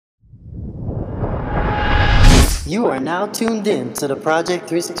You are now tuned in to the Project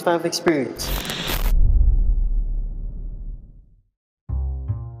 365 experience.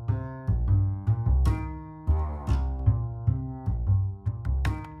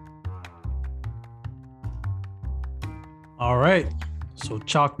 All right, so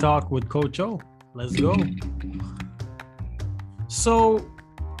Chalk Talk with Coach O. Let's go. So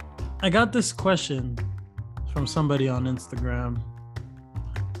I got this question from somebody on Instagram.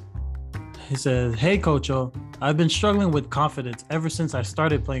 He said, "Hey, Coach O, I've been struggling with confidence ever since I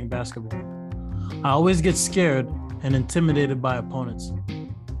started playing basketball. I always get scared and intimidated by opponents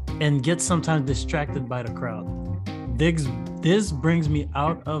and get sometimes distracted by the crowd. This brings me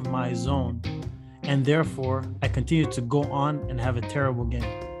out of my zone, and therefore I continue to go on and have a terrible game.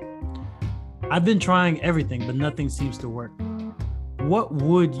 I've been trying everything, but nothing seems to work. What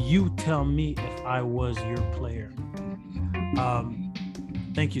would you tell me if I was your player?"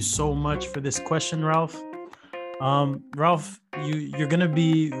 Thank you so much for this question, Ralph. Ralph, you're gonna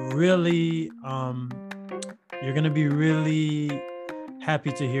be really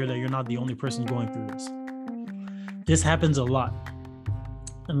happy to hear that you're not the only person going through this. This happens a lot,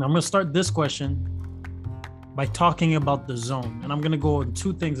 and I'm gonna start this question by talking about the zone, and I'm gonna go on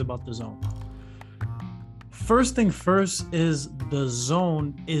two things about the zone. First thing first is the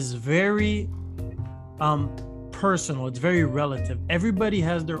zone is very personal. It's very relative. Everybody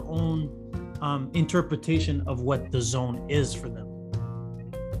has their own interpretation of what the zone is for them.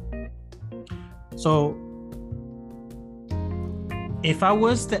 So if I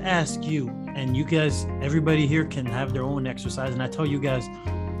was to ask you, and you guys, everybody here can have their own exercise, and I tell you guys,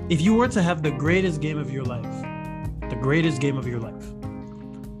 if you were to have the greatest game of your life,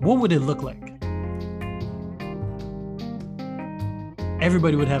 what would it look like?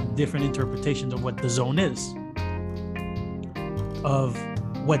 Everybody would have different interpretations of what the zone is, of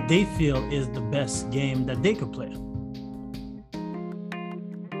what they feel is the best game that they could play.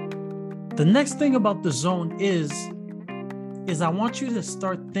 The next thing about the zone is I want you to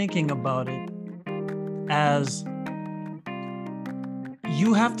start thinking about it as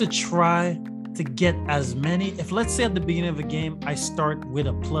you have to try to get as many. If let's say at the beginning of a game, I start with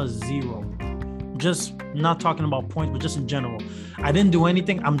a +0, just not talking about points, but just in general. I didn't do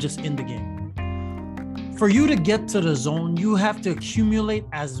anything. I'm just in the game. For you to get to the zone, you have to accumulate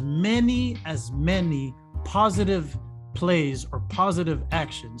as many positive plays or positive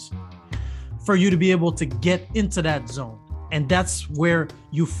actions for you to be able to get into that zone. And that's where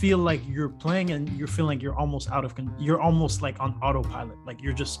you feel like you're playing and you're feeling like you're almost you're almost like on autopilot, like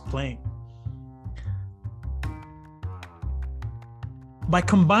you're just playing. By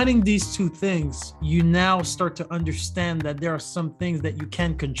combining these two things, you now start to understand that there are some things that you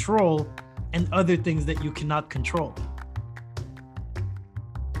can control and other things that you cannot control.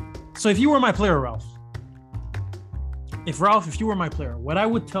 So if you were my player, Ralph, if you were my player, what I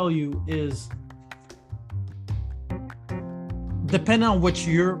would tell you is, depending on what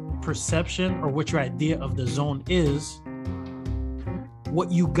your perception or what your idea of the zone is,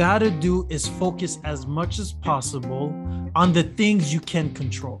 what you gotta do is focus as much as possible on the things you can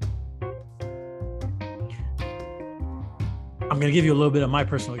control. I'm gonna give you a little bit of my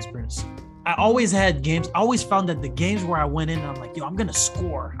personal experience. I always had games. I always found that the games where I went in, I'm like, yo, I'm gonna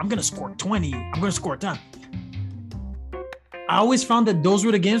score 20, I'm gonna score 10. I always found that those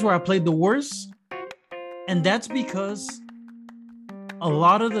were the games where I played the worst. And that's because a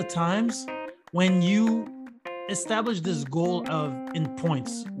lot of the times when you establish this goal of in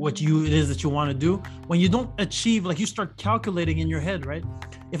points, what it is that you want to do, when you don't achieve, like you start calculating in your head, right?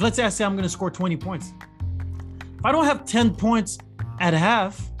 If let's say I say I'm going to score 20 points. If I don't have 10 points at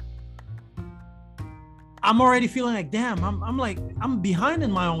half, I'm already feeling like, damn, I'm behind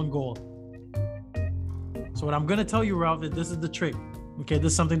in my own goal. So what I'm going to tell you, Ralph, is this is the trick. Okay,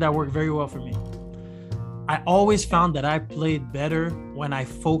 this is something that worked very well for me. I always found that I played better when I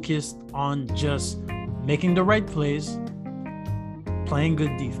focused on just making the right plays, playing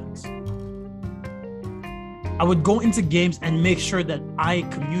good defense. I would go into games and make sure that I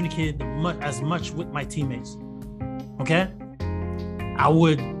communicated as much with my teammates. Okay? I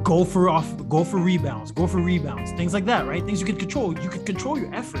would go for rebounds, things like that, right? Things you can control. You can control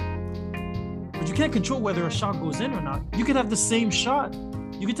your effort, but you can't control whether a shot goes in or not. You could have the same shot.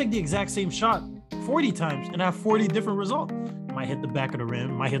 You could take the exact same shot 40 times and have 40 different results. It might hit the back of the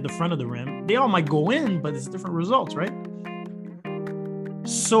rim, might hit the front of the rim. They all might go in, but it's different results, right?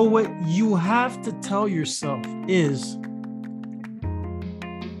 So what you have to tell yourself is,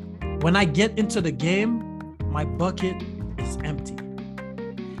 when I get into the game, my bucket is empty.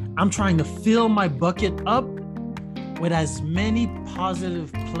 I'm trying to fill my bucket up with as many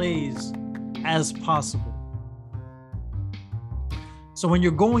positive plays as possible. So when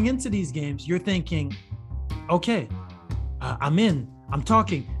you're going into these games, you're thinking, okay, I'm in, I'm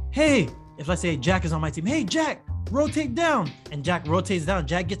talking. Hey, if I say Jack is on my team, hey, Jack, rotate down. And Jack rotates down.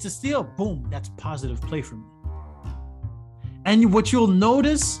 Jack gets a steal. Boom, that's positive play for me. And what you'll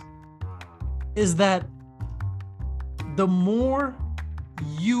notice is that the more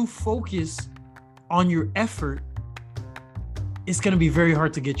you focus on your effort, it's going to be very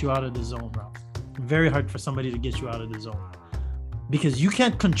hard to get you out of the zone, Ralph. Very hard for somebody to get you out of the zone because you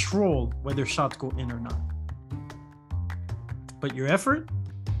can't control whether shots go in or not. But your effort,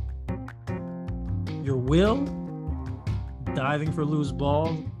 your will, diving for loose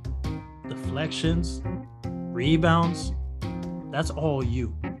ball, deflections, rebounds, that's all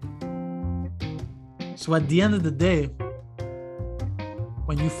you. So at the end of the day,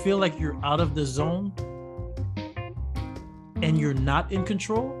 when you feel like you're out of the zone and you're not in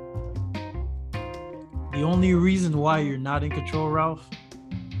control, the only reason why you're not in control, Ralph,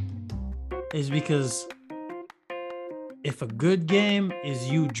 is because if a good game is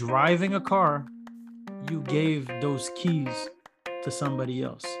you driving a car, you gave those keys to somebody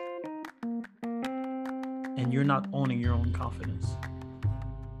else. And you're not owning your own confidence.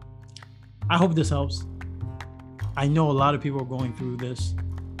 I hope this helps. I know a lot of people are going through this.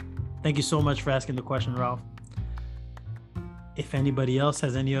 Thank you so much for asking the question, Ralph. If anybody else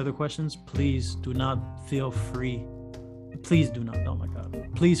has any other questions, please do not feel free. Please do not. Oh my God.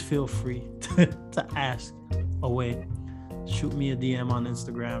 Please feel free to ask away. Shoot me a DM on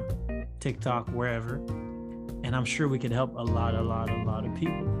Instagram, TikTok, wherever. And I'm sure we could help a lot of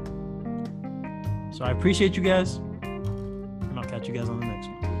people. So I appreciate you guys. And I'll catch you guys on the next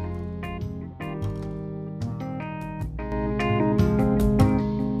one.